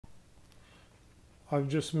I've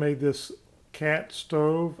just made this cat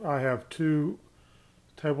stove. I have 2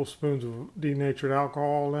 tablespoons of denatured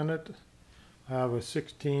alcohol in it. I have a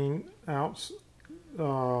 16-ounce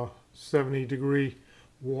 70-degree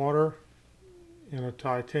water in a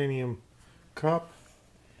titanium cup,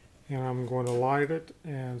 and I'm going to light it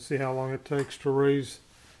and see how long it takes to raise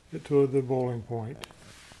it to the boiling point.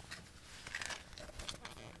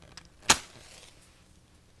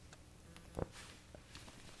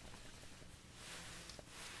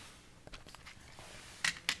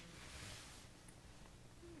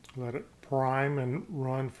 Let it prime and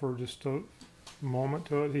run for just a moment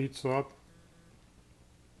till it heats up.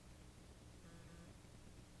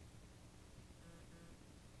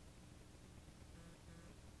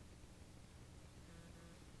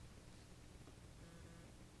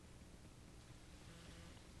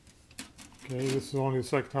 Okay, this is only the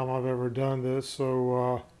second time I've ever done this,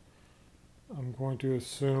 so I'm going to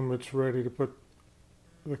assume it's ready to put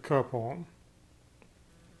the cup on.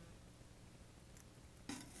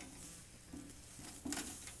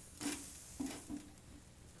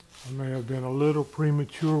 I may have been a little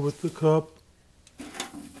premature with the cup.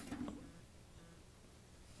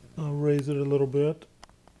 I'll raise it a little bit,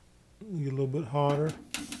 get a little bit hotter.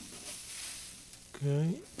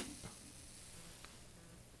 Okay.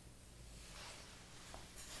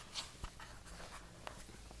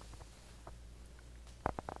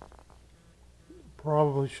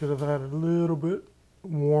 Probably should have had it a little bit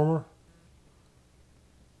warmer.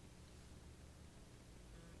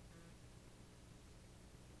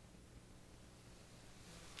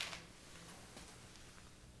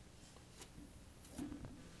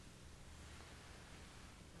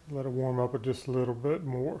 Let it warm up just a little bit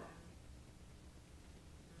more.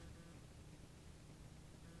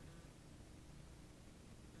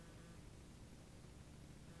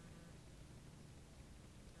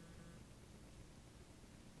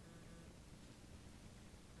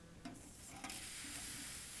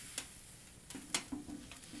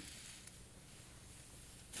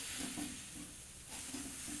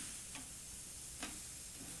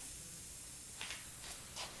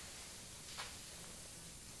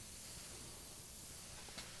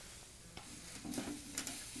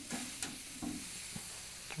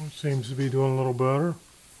 It seems to be doing a little better.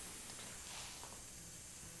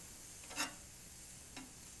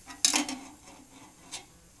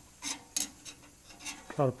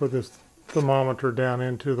 Try to put this thermometer down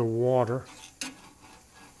into the water.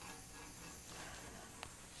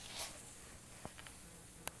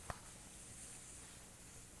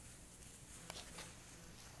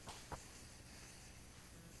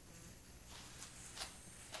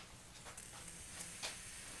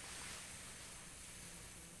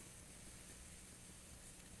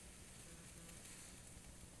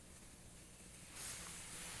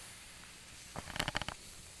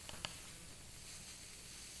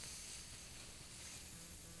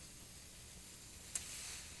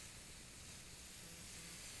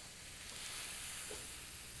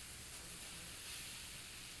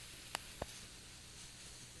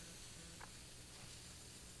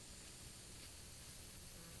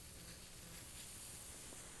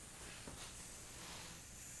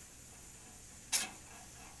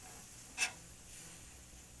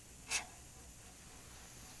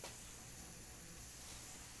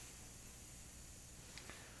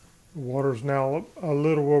 The water's now a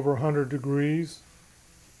little over 100 degrees.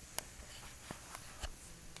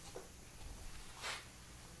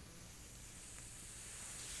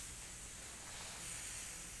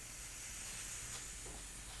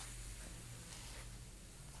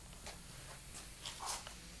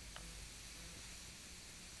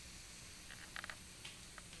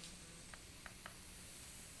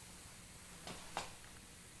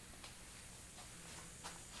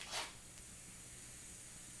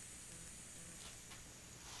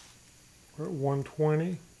 We're at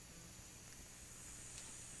 120.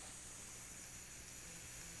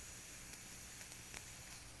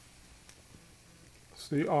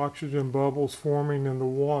 See oxygen bubbles forming in the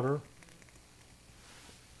water.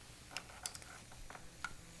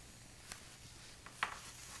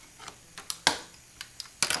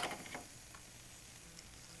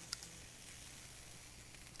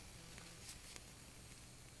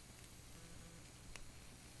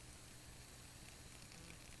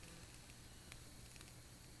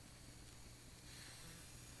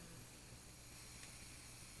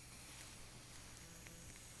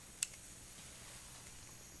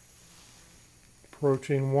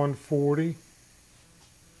 Approaching 140.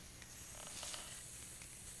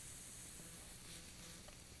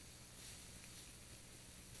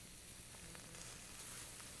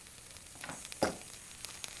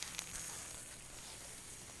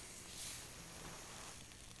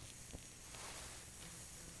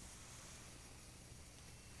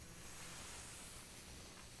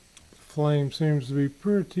 Flame seems to be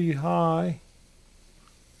pretty high,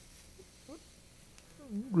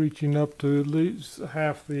 reaching up to at least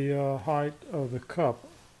half the height of the cup.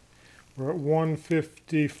 We're at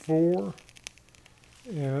 154,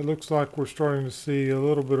 and it looks like we're starting to see a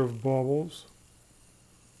little bit of bubbles.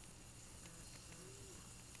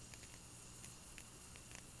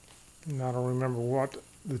 And I don't remember what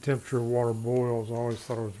the temperature of water boils. I always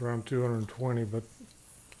thought it was around 220, but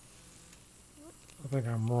I think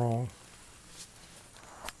I'm wrong.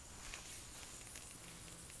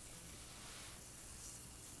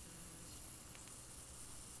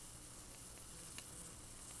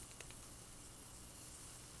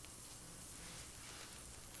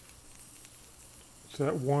 It's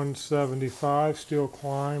at 175, still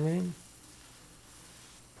climbing,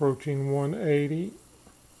 approaching 180.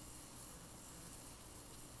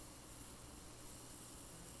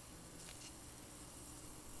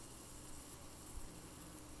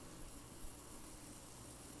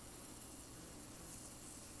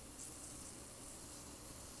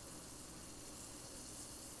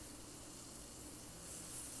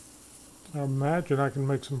 I imagine I can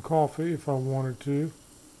make some coffee if I wanted to.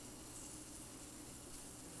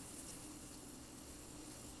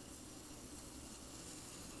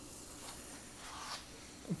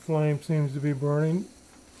 The flame seems to be burning.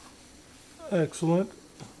 Excellent.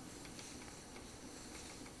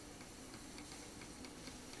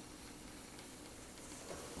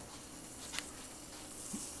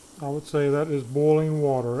 I would say that is boiling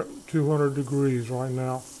water at 200 degrees right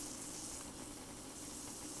now.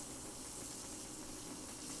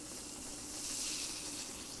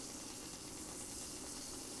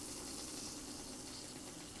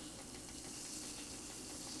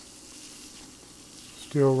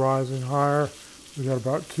 Still rising higher. We got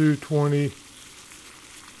about 220.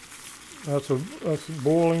 That's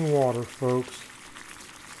boiling water, folks.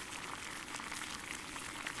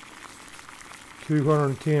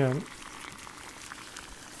 210.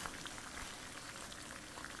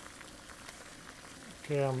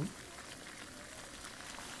 Okay,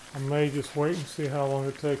 I may just wait and see how long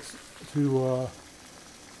it takes to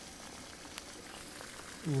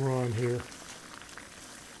run here.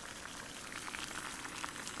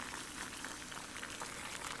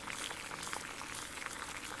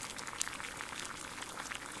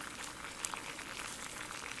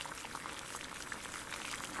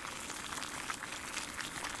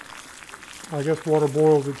 I guess water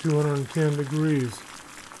boils at 210 degrees.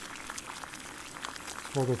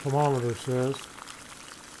 That's what the thermometer says.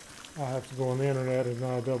 I'll have to go on the internet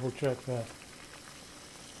and double check that.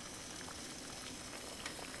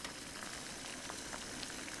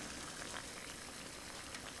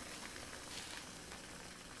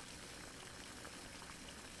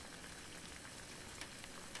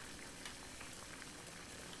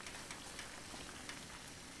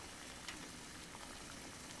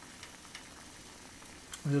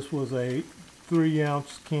 This was a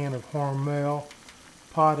 3-ounce can of Hormel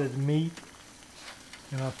potted meat,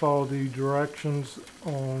 and I followed the directions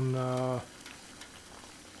on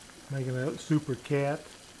making a super cat.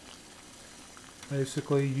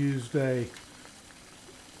 Basically used a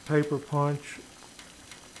paper punch,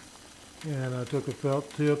 and I took a felt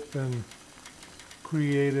tip and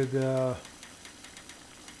created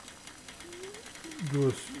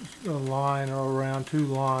drew a line or around 2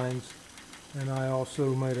 lines. And I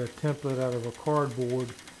also made a template out of a cardboard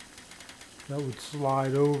that would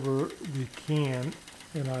slide over the can,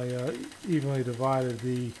 and I evenly divided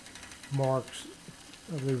the marks.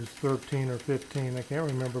 I believe it was 13 or 15, I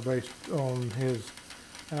can't remember, based on his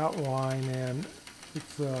outline, and it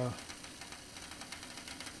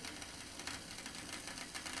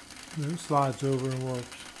slides over and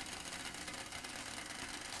works.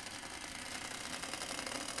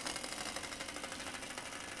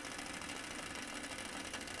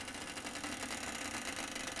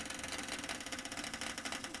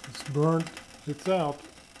 It's burnt, it's out.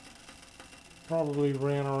 Probably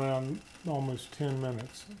ran around almost 10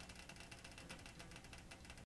 minutes.